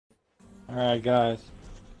Alright, guys.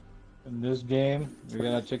 In this game, we're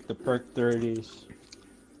gonna check the perk 30s.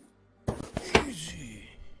 Easy.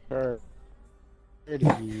 Perk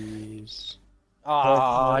 30s. Oh,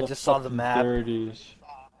 I just saw the map. 30s.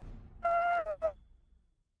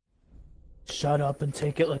 Shut up and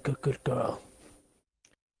take it like a good girl.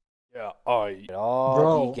 Yeah, it all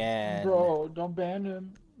Bro, began. bro, don't ban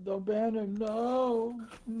him. Don't ban him. No.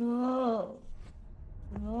 No.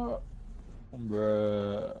 No.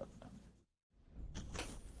 Bruh.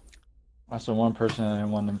 That's the one person I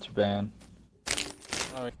didn't want them to ban.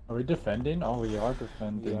 Alright. Are we defending? Oh, we are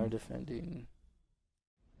defending. We are defending.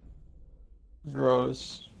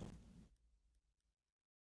 Gross.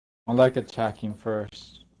 I like attacking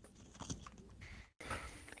first.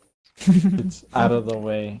 It's out of the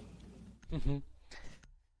way.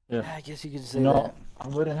 Yeah. I guess you could say No, that. I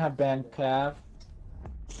wouldn't have banned Cav.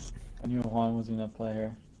 I knew Juan was gonna play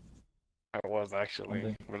her. I was actually,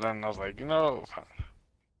 Okay. but then I was like,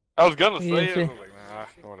 I was gonna You say didn't it, say- I was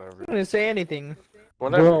like, nah, whatever. I didn't say anything.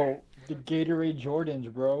 Whatever. Bro, the Gatorade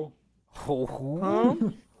Jordans, bro. Huh?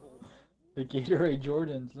 The Gatorade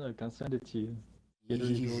Jordans. Look, I'll send it to you.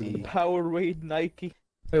 Gatorade Easy. Jordans. Powerade Nike.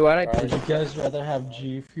 Wait, why'd I Would you guys rather have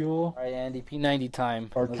G Fuel Alright, Andy, P90 time.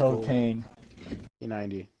 or Let's go. cocaine?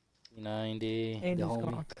 P90. P90. Andy's The homie.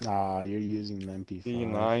 gone. Nah, you're using the MP5.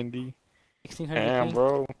 P90. 1600 Damn, ping.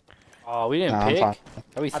 bro. Oh, we didn't Nah, I'm pick. fine.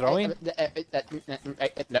 Are we throwing?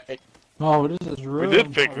 Oh, what is this room? We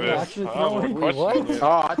did pick Are we this. actually I was throwing? Wait, what? questioning it.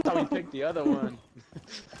 Oh, I thought we picked the other one.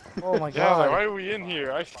 Oh my Yeah, I was like, god. why are we in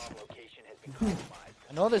here? I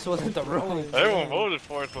know this wasn't the room. Everyone voted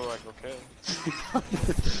for it, so like, okay.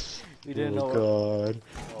 We didn't know. God.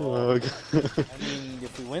 Oh, God. I mean,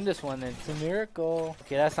 if we win this one, then it's a miracle.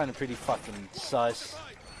 Okay, that sounded pretty fucking sus.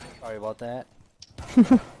 Sorry about that. Yo,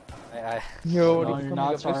 No, this you're is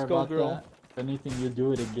not a sorry Visco about girl. that. If anything, you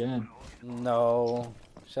do it again. No.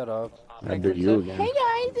 Shut up. I do you again. Hey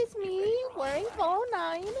guys, it's me wearing Polo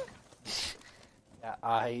 9. Yeah,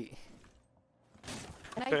 And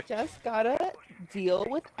I just got a deal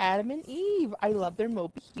with Adam and Eve. I love their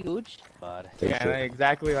Moby Huge. Bud. Yeah,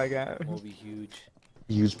 exactly like that. Will be huge.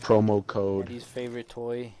 Use promo code. Andy's favorite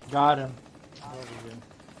toy. Got him.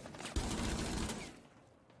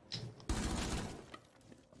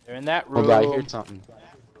 They're in that Oh, room. God, I heard something.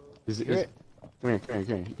 Is it? Hear Is, it? come here, come here,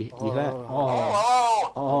 come here. You hear that?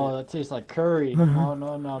 Oh, that tastes like curry. Oh,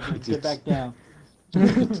 no, dude, get back down.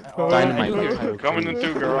 Oh, Dynamite. I do. Coming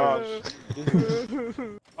into garage.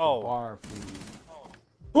 Oh, Bar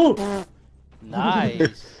food.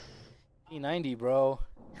 nice. P90, bro.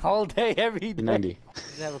 All day, every day. P90.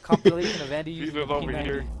 We have a compilation of Andy He's using the just over P90.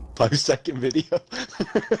 here. 5-second video.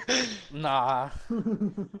 Nah.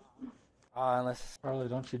 Unless. Charlie,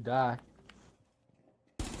 don't you die.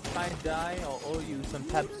 If I die, I'll owe you some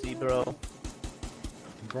Pepsi, bro.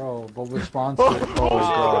 Bro, but we're sponsored. Oh,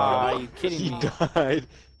 are you kidding He me? died.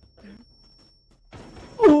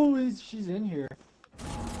 Oh, she's in here.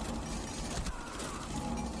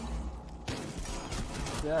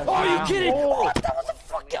 Yeah, Oh, are you she's- kidding? Oh, that was a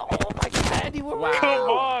fucking. Oh my god, Andy, where were Come you?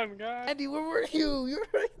 on, guys. Andy, where were you? You're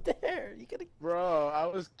right there. You gotta. Bro, I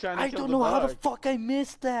was trying to I kill don't the know how the bug. fuck I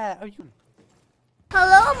missed that. Are you?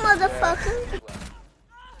 Hello, motherfucker.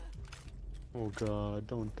 Oh God,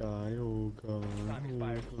 don't die. Oh God.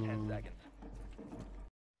 Oh, God.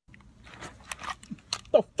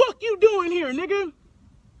 The fuck you doing here, nigga?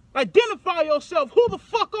 Identify yourself. Who the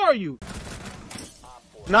fuck are you?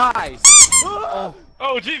 Nice.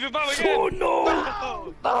 Oh, Jesus, not again. Oh no!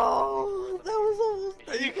 No, that was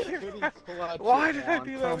almost. Why did I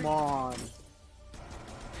do that? Come on.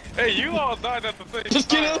 Hey, you all died at the same Just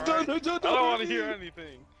time, kidding. right? No, I don't want to hear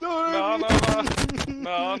anything. No,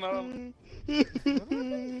 No.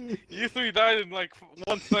 You three died in like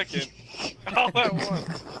 1 second. All at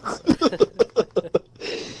once.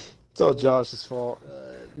 It's all Josh's fault.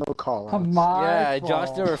 No call outs. My Yeah, fault. Josh,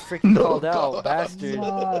 they were freaking No called call out, outs. bastard.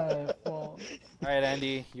 My fault. Alright,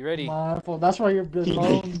 Andy, you ready? My fault. That's why you're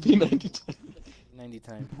alone. P90. 90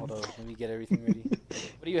 time. Hold on, let me get everything ready.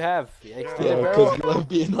 What do you have? Extended Because barrel? you love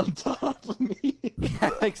being on top of me.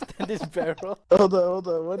 Extended barrel? Hold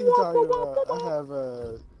on. What are you talking about? I have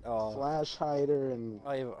a Oh, flash hider and.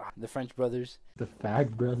 oh yeah, the French brothers. The Fag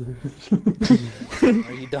Brothers.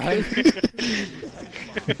 Are you done?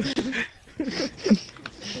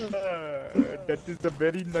 That is a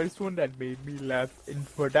very nice one that made me laugh. And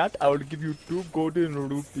for that, I will give you 2 golden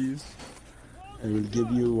rupees. I will give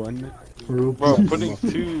you 1. Bro, putting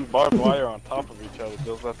 2 barbed wire on top of each other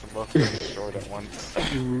does let them both get destroyed at once.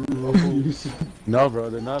 No, bro,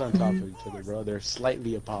 they're not on top of each other, bro. They're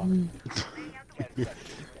slightly apart. Hey,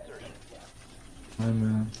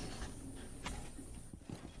 man.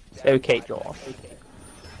 It's okay, Josh.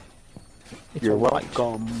 It's You're alright.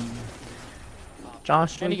 welcome.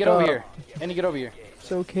 Josh, Andy, wake get up. over here. Andy, get over here.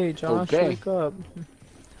 It's okay, Josh. Okay. Wake up.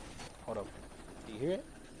 Hold up. Do you hear it?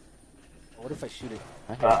 What if I shoot it?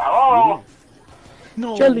 Hello?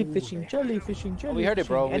 No. Jellyfishing, jellyfishing, jellyfishing. Oh, we heard it,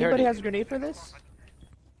 bro. We heard Anybody it. has a grenade for this?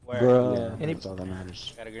 Where? Bruh. Any- That's all that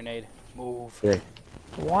matters. Got a grenade. Move. Yeah.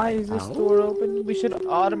 Why is this Ow. door open? We should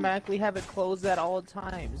automatically have it closed at all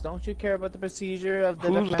times. Don't you care about the procedure of the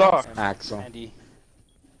Who's defense? Doc? Axel. Andy.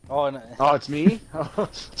 Oh, no. Oh, it's me?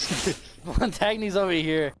 Tagny's over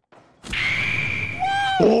here.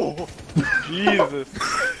 Jesus.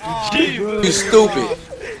 Oh, Jesus. You stupid.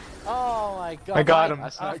 Oh my god. I got him.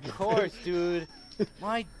 Of course, dude.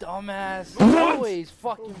 My dumbass. Always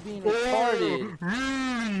fucking being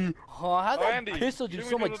retarded. Oh, how'd that Andy, pistol do shoot me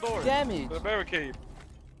so through much the door. damage? The barricade.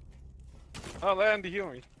 Oh, let Andy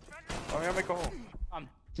heal me. I'm gonna make a hole.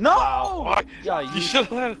 No! Why? Yeah, You should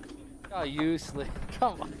have let it. Oh, useless.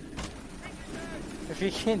 Come on. If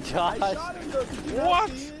you can, Josh.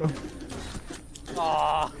 What?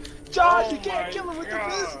 Aw. Josh, you can't kill him with the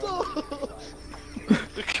pistol!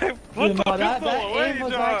 You can't You put know, the that pistol away, aim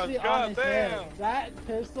was John. actually on God his damn. head. That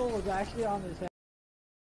pistol was actually on his head.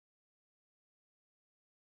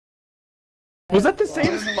 Was that the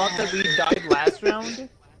same spot that we died last round?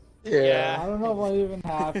 Yeah. I don't know what even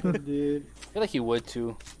happened, dude. I feel like you would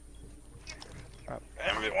too.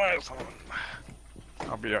 Everyone's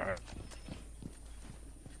I'll be alright.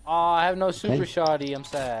 Aw, I have no super Hey. shoddy. I'm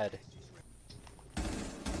sad.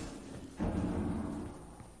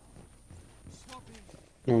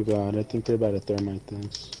 Oh god, I think they're about to thermite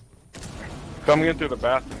this. Coming in through the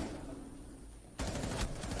bathroom.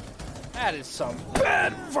 That is some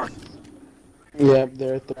bad fuck. Yep,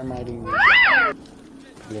 they're thermiting.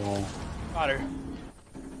 Yeah. Got her.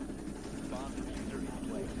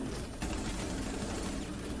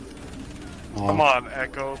 Come on,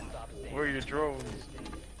 Echo. Where are your drones?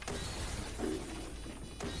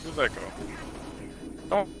 Where's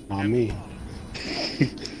Echo? Not me.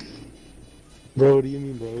 Bro, what do you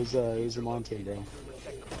mean, bro? It was a Monte, bro.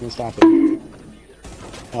 Don't stop it.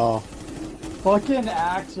 Oh, Fucking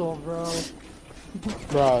Axel, bro.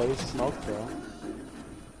 bro, it was smoke, bro.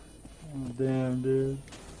 Oh, damn, dude.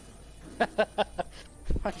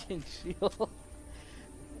 Fucking shield.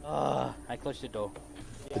 I clutched it though.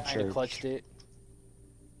 The I church. clutched it.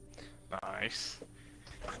 Nice.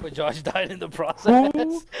 But Josh died in the process.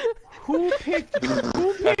 Who picked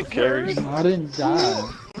Carries. I didn't die.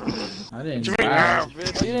 I didn't Ah, die. Oh, you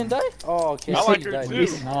bitch. didn't die? Oh, okay. I so like you her died. too.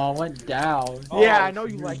 No, I went down. Oh, Yeah, I know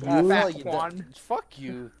you like I that, felt fat you Juan. died. Fuck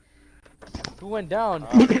you. Who went down?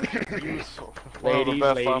 One of the Ladies,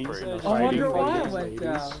 best ladies. operators. I wonder why I ladies, went ladies.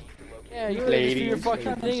 down. Yeah, you Ladies, could do your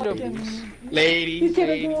fucking thing to He's Ladies, gonna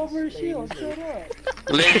ladies. go over his shield. Shut up.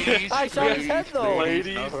 Ladies. I shot his head though.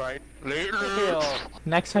 Ladies. Ew.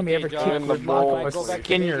 Next time you ever Josh, kick in the would bowl. knock Go a back to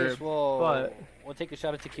skin your Vegas. We'll butt. take a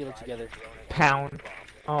shot of tequila together. Pound.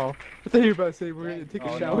 Oh, I thought you were about to say we're gonna take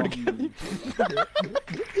Oh, a shower no. together.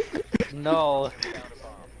 No.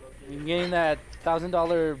 You're getting that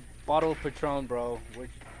 $1,000 bottle of Patron, bro. We're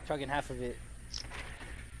chugging half of it.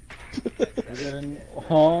 I didn't.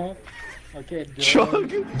 Huh? Okay,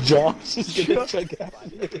 dude. Josh is gonna check out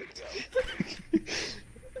it.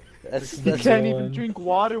 You can't even drink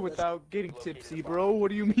water without getting tipsy, bro. What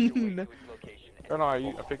do you mean? Oh, no,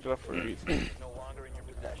 I picked it up for a reason.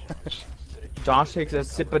 Josh takes a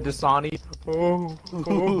sip of Dasani.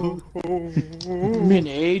 I mean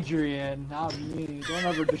Adrian, not me. Don't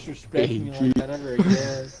ever disrespect me like that ever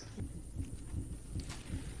again.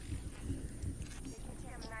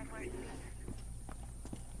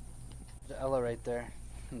 There's Ella right there.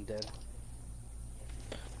 I'm dead.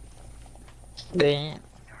 Damn. Can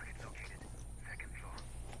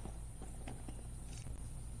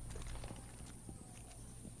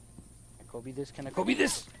I Kobe this? Can I Kobe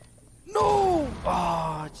this? No!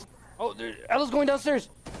 Oh, oh, Ella's going downstairs.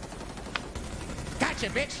 Gotcha,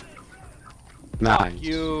 bitch. Nice.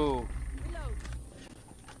 You.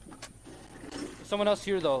 There's someone else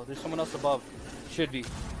here though. There's someone else above. Should be.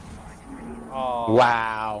 Oh.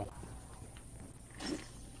 Wow.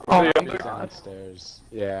 Oh, yeah, Downstairs.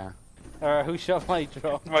 Yeah. Alright, who shot my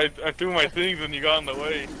drone? I threw my things and you got in the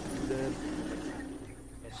way. Yeah,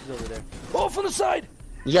 she's over there. Oh, from the side!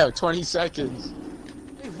 Yo, 20 seconds.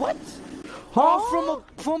 Wait, what? Oh,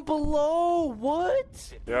 from below.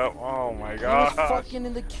 What? Yep. Oh my I was god. fucking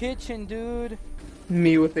in the kitchen, dude.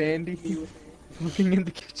 Me with Andy. Looking in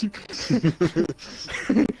the kitchen.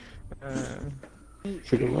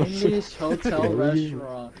 English hotel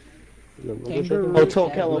restaurant. Kangaroo Hotel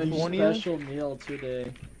sandwich California? Special meal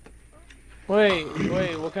today.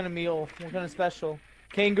 Wait, what kind of meal? What kind of special?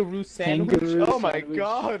 Kangaroo sandwich? Kangaroo Oh my sandwich.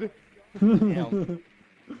 god! Damn.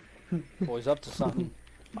 Boy's up to something.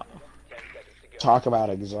 Talk about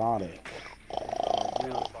exotic.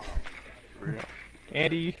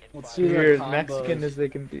 Andy, Let's see you're as the Mexican combos. as they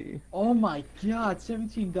can be. Oh my god,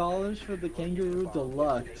 $17 for the Kangaroo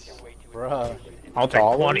Deluxe. Bruh. I'll take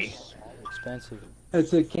 20. Expensive.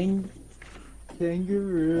 It's a Hello,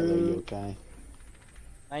 kangaroo. yokai.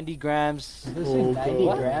 90 grams. Is this in 90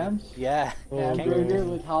 grams? Yeah. Hamburger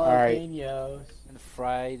with Alright. jalapenos. And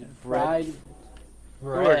fried bread. Fried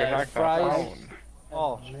We're gonna bread. hack that fries. phone.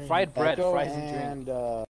 Oh, fried bread, Echo fries and drink.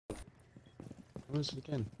 and what is it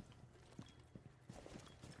again?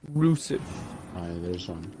 Rusev. Alright, there's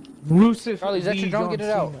one. Rusev. Charlie, is that your drone? Get it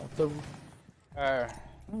out. The... Oh.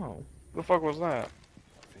 What the fuck was that?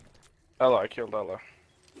 Ella, I killed Ella.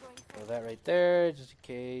 Throw that right there, just in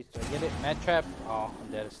case. Do I get it? Mad trap? Oh,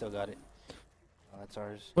 I'm dead. I still got it. Oh, that's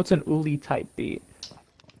ours. What's an Uli type beat?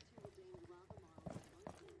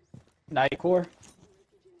 Nightcore.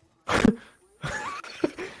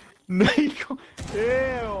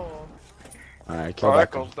 Ew. Alright, kill Oh, that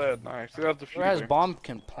Echo's dead. Nice. See, that's the Where has future. bomb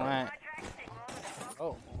can plant?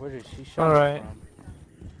 Oh, where did she shot Alright. from?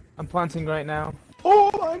 I'm planting right now.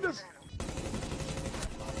 Oh, behind us!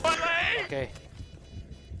 Okay.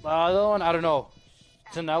 The other one, I don't know.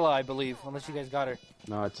 It's an Ella, I believe, unless you guys got her.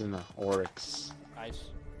 No, it's in the Oryx. Nice.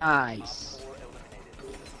 Nice.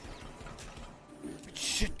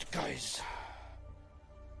 Shit, guys.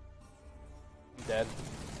 I'm dead.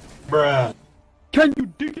 Can you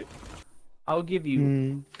dig it? I'll give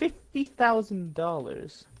you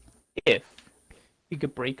 $50,000 if you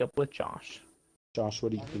could break up with Josh. Josh,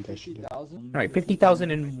 what do you think I should do? 50,000? Alright,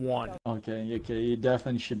 50,00001. Okay, you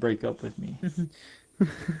definitely should break up with me.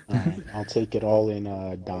 Alright, I'll take it all in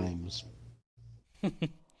dimes.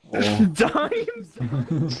 Dimes?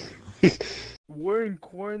 We're in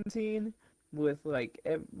quarantine with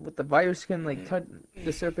with the virus can touch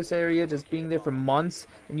the surface area just being there for months,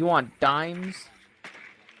 and you want dimes?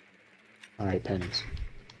 Alright, pennies.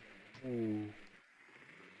 Ooh.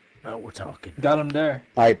 Oh, we're talking. Got him there.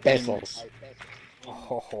 Alright, pesos.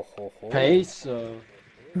 Peso.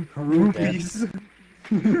 Rupees.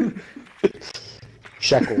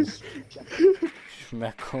 Shekels.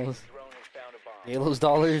 Schmeckles. Halos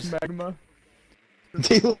dollars. Magma.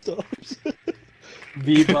 $.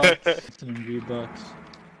 V-Bucks. Some V-Bucks.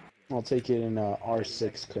 I'll take it in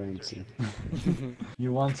R6 currency.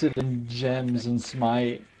 You want it in gems and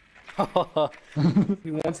smite.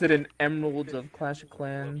 He wants it in emeralds of Clash of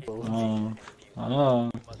Clans. Oh. Oh.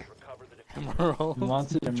 Emerald. He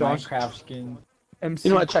wants it in Josh. Minecraft skin. MC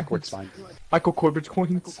You know what? Check works fine. Michael Corbett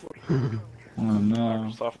coins. Oh no.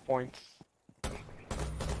 Microsoft points.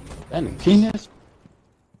 Pennies. Penis.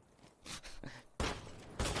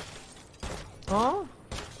 Huh?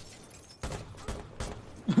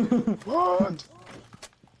 What?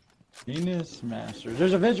 Penis Masters.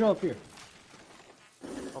 There's a visual up here.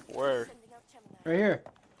 Up where? Right here.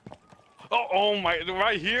 Oh my!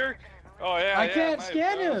 Right here? Oh yeah. I yeah, can't nice,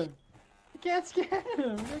 scan nice. him. I can't scan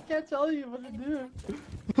him. I can't tell you what to do.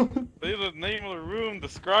 Say the name of the room.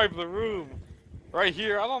 Describe the room. Right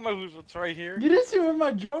here. I don't know what's right here. You didn't see where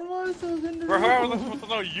my drone was? I was in the Bro, how was I room. supposed to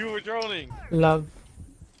know you were droning? Love.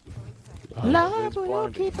 Love will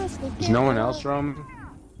keep us Is no one else from?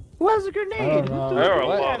 Who has a I grenade? don't know. There are a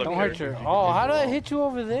What? lot of Don't hurt your. characters. Oh, how did I hit you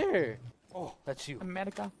over there? Oh, that's you.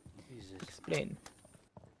 America. Jesus. Explain.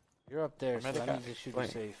 You're up there, so that Medica, means it should be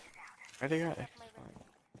explain. safe. I think I.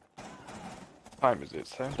 What time is it,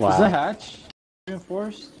 Sam? Wow. Is the hatch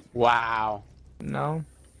reinforced? Wow. No.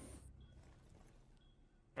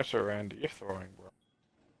 Mr. Randy, you're throwing, bro.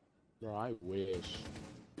 Bro, I wish.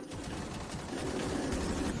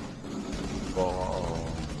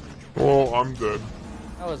 Oh, I'm dead.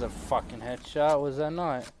 That was a fucking headshot, was that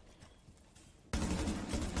not?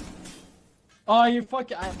 Oh, you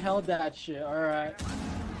fucking. I held that shit. Alright.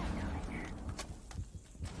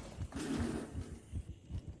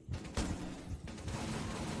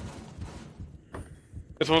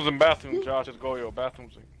 This one's in bathroom, Josh. It's Goyo.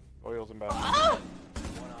 Bathrooms. Goyo's in bathroom.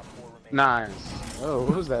 Nice. Oh,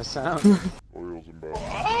 what was that sound? Oils and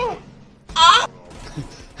bad.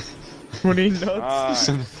 What are you nuts?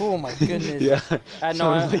 Ah, Oh my goodness. Yeah. I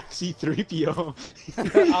know. Sounds like C-3PO.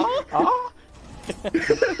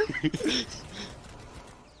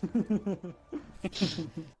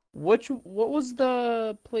 What was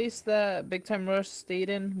the place that Big Time Rush stayed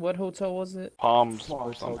in? What hotel was it? Palms Oh,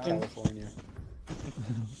 or something. California.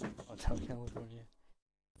 Hotel California.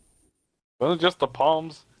 Was it just the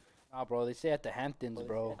Palms? Nah, bro, they stay at the Hamptons,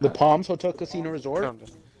 bro. The Palms Hotel Casino Resort?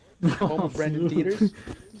 Home of Brendan Theaters.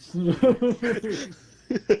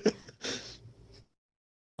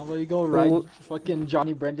 How about you go ride fucking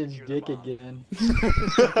Johnny Brendan's dick again?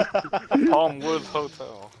 Palm Woods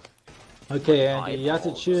Hotel. Okay, Andy, you have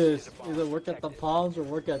to choose. Either work at the Palms or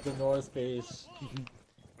work at the North Face.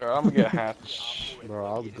 Bro, I'm gonna get Hatch. Bro,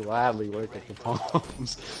 I'll gladly work at the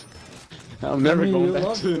Palms. I'm never going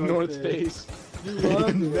back to the North Face. You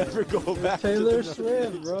love Never go back Taylor to the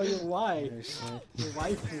Swift, bro, your wife. Your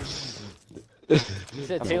wife. He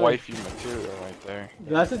said That's Taylor. wifey material right there.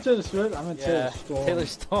 That's a Taylor Swift? I'm a Taylor Yeah, Storm. Taylor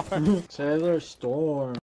Storm. Taylor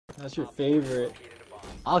Storm. That's your favorite.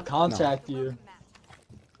 I'll contact you.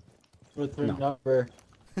 With her number.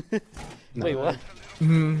 Wait, what?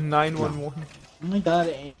 911. Oh my god,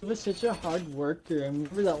 Andy was such a hard worker. I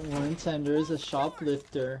remember that one time there was a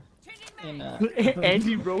shoplifter. And,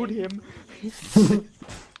 Andy rode him.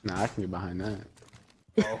 Nah, I can get behind that.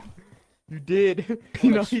 Oh, You did.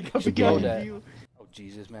 You know, he got You behind did. you. oh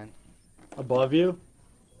Jesus, man. above you?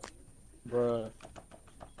 Bruh.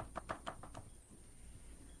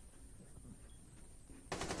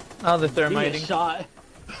 Oh, they're You get thermiting. shot.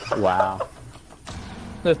 Wow.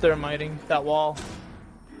 They're thermiting that wall.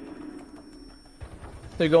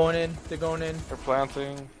 They're going in. They're going in. They're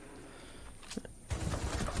planting.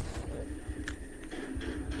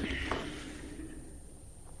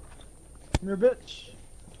 You're a bitch.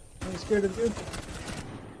 I'm scared of you.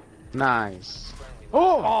 Nice.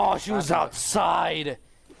 Oh, she was outside.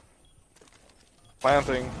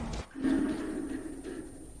 Planting.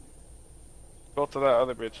 Go to that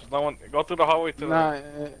other bitch. No one. Go to the hallway to Nah,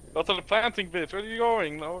 the. Go to the planting bitch. Where are you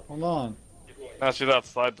going? No. Hold on. Now she's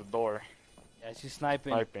outside the door. Yeah, she's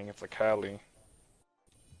sniping. Sniping. It's a Cali.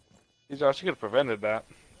 She could have prevented that.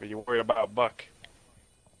 But you're worried about Buck.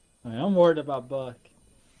 I'm worried about Buck.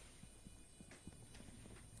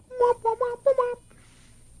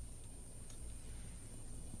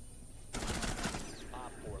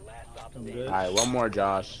 I'm good. Alright, one more,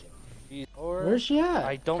 Josh. Or Where's she at?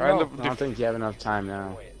 I don't Kind know. of I don't think you have enough time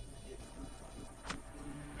now.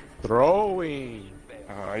 Throwing.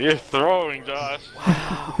 You're throwing, Josh.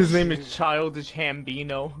 His name is Childish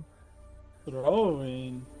Hambino.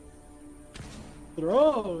 Throwing.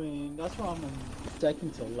 Throwing. That's why I'm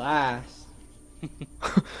second to last.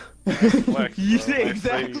 Flex, You bro. say Nice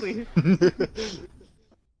exactly.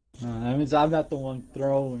 That means I'm not the one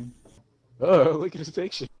throwing. Oh, look at his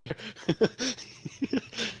picture.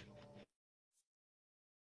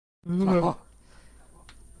 Oh.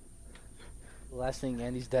 The last thing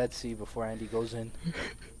Andy's dad see before Andy goes in.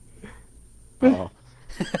 Oh.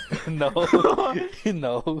 No.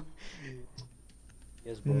 No.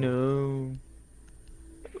 Yes, bro. No.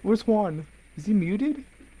 Where's Juan? Is he muted?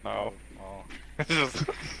 No. Oh. Just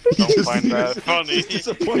don't find that funny. He's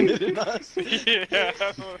disappointed in us. Yeah.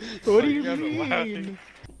 What do you guys are mean? laughing.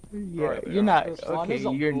 Yeah, Alright, you're not. Swan Okay, is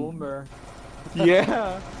a you're. boomer.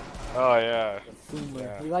 Yeah. Oh yeah.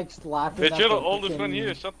 He likes laughing. Bitch, at you're the the oldest one freaking-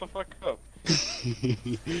 here. Shut the fuck up.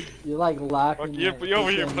 You like laughing. Fuck you, at you over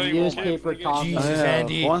here freaking playing with kids, newspaper nigga. comments. Jesus,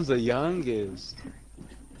 Andy. Juan's the youngest.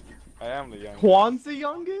 I am the youngest. Juan's the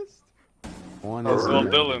youngest? Juan Oh, is the well,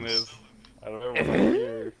 Dylan youngest. is. Out of everyone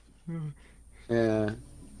here. Yeah.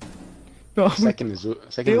 No, Second is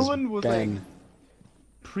Dylan was Ben.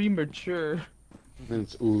 premature. Then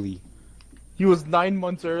it's Uli. He was 9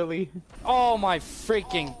 months early. Oh my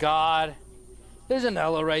freaking god. There's an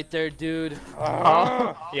Ella right there, dude.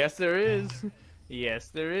 Yes, there is. Yes,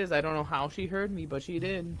 there is. I don't know how she heard me, but she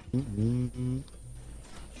did.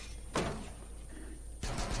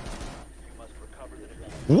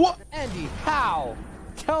 What? Andy, how?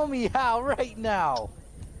 Tell me how right now.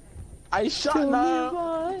 I shot him.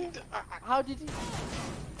 How did you?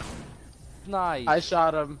 Nice. I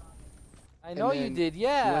shot him. I know you then did,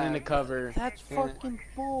 Went in the yeah. cover. That's Yeah. fucking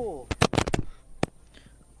bull.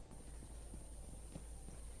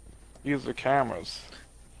 Use the cameras.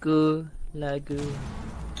 Good, like good.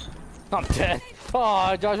 I'm dead.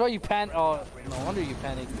 Oh, Josh, why you pan? Oh, no wonder you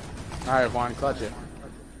panicked. Alright, Juan, clutch it.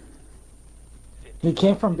 He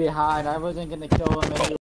came from behind. I wasn't gonna kill him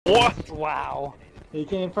anyway. What? Wow. He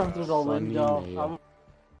came from through the Funny window. man. I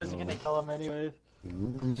wasn't gonna kill him anyway.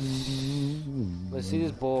 Let's see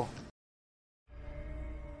this bull.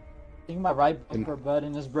 I think my right bumper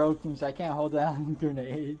button is broken, so I can't hold down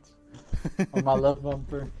grenades on my left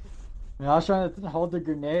bumper. And I was trying to hold the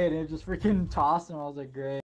grenade and it just freaking tossed him. I was like, great.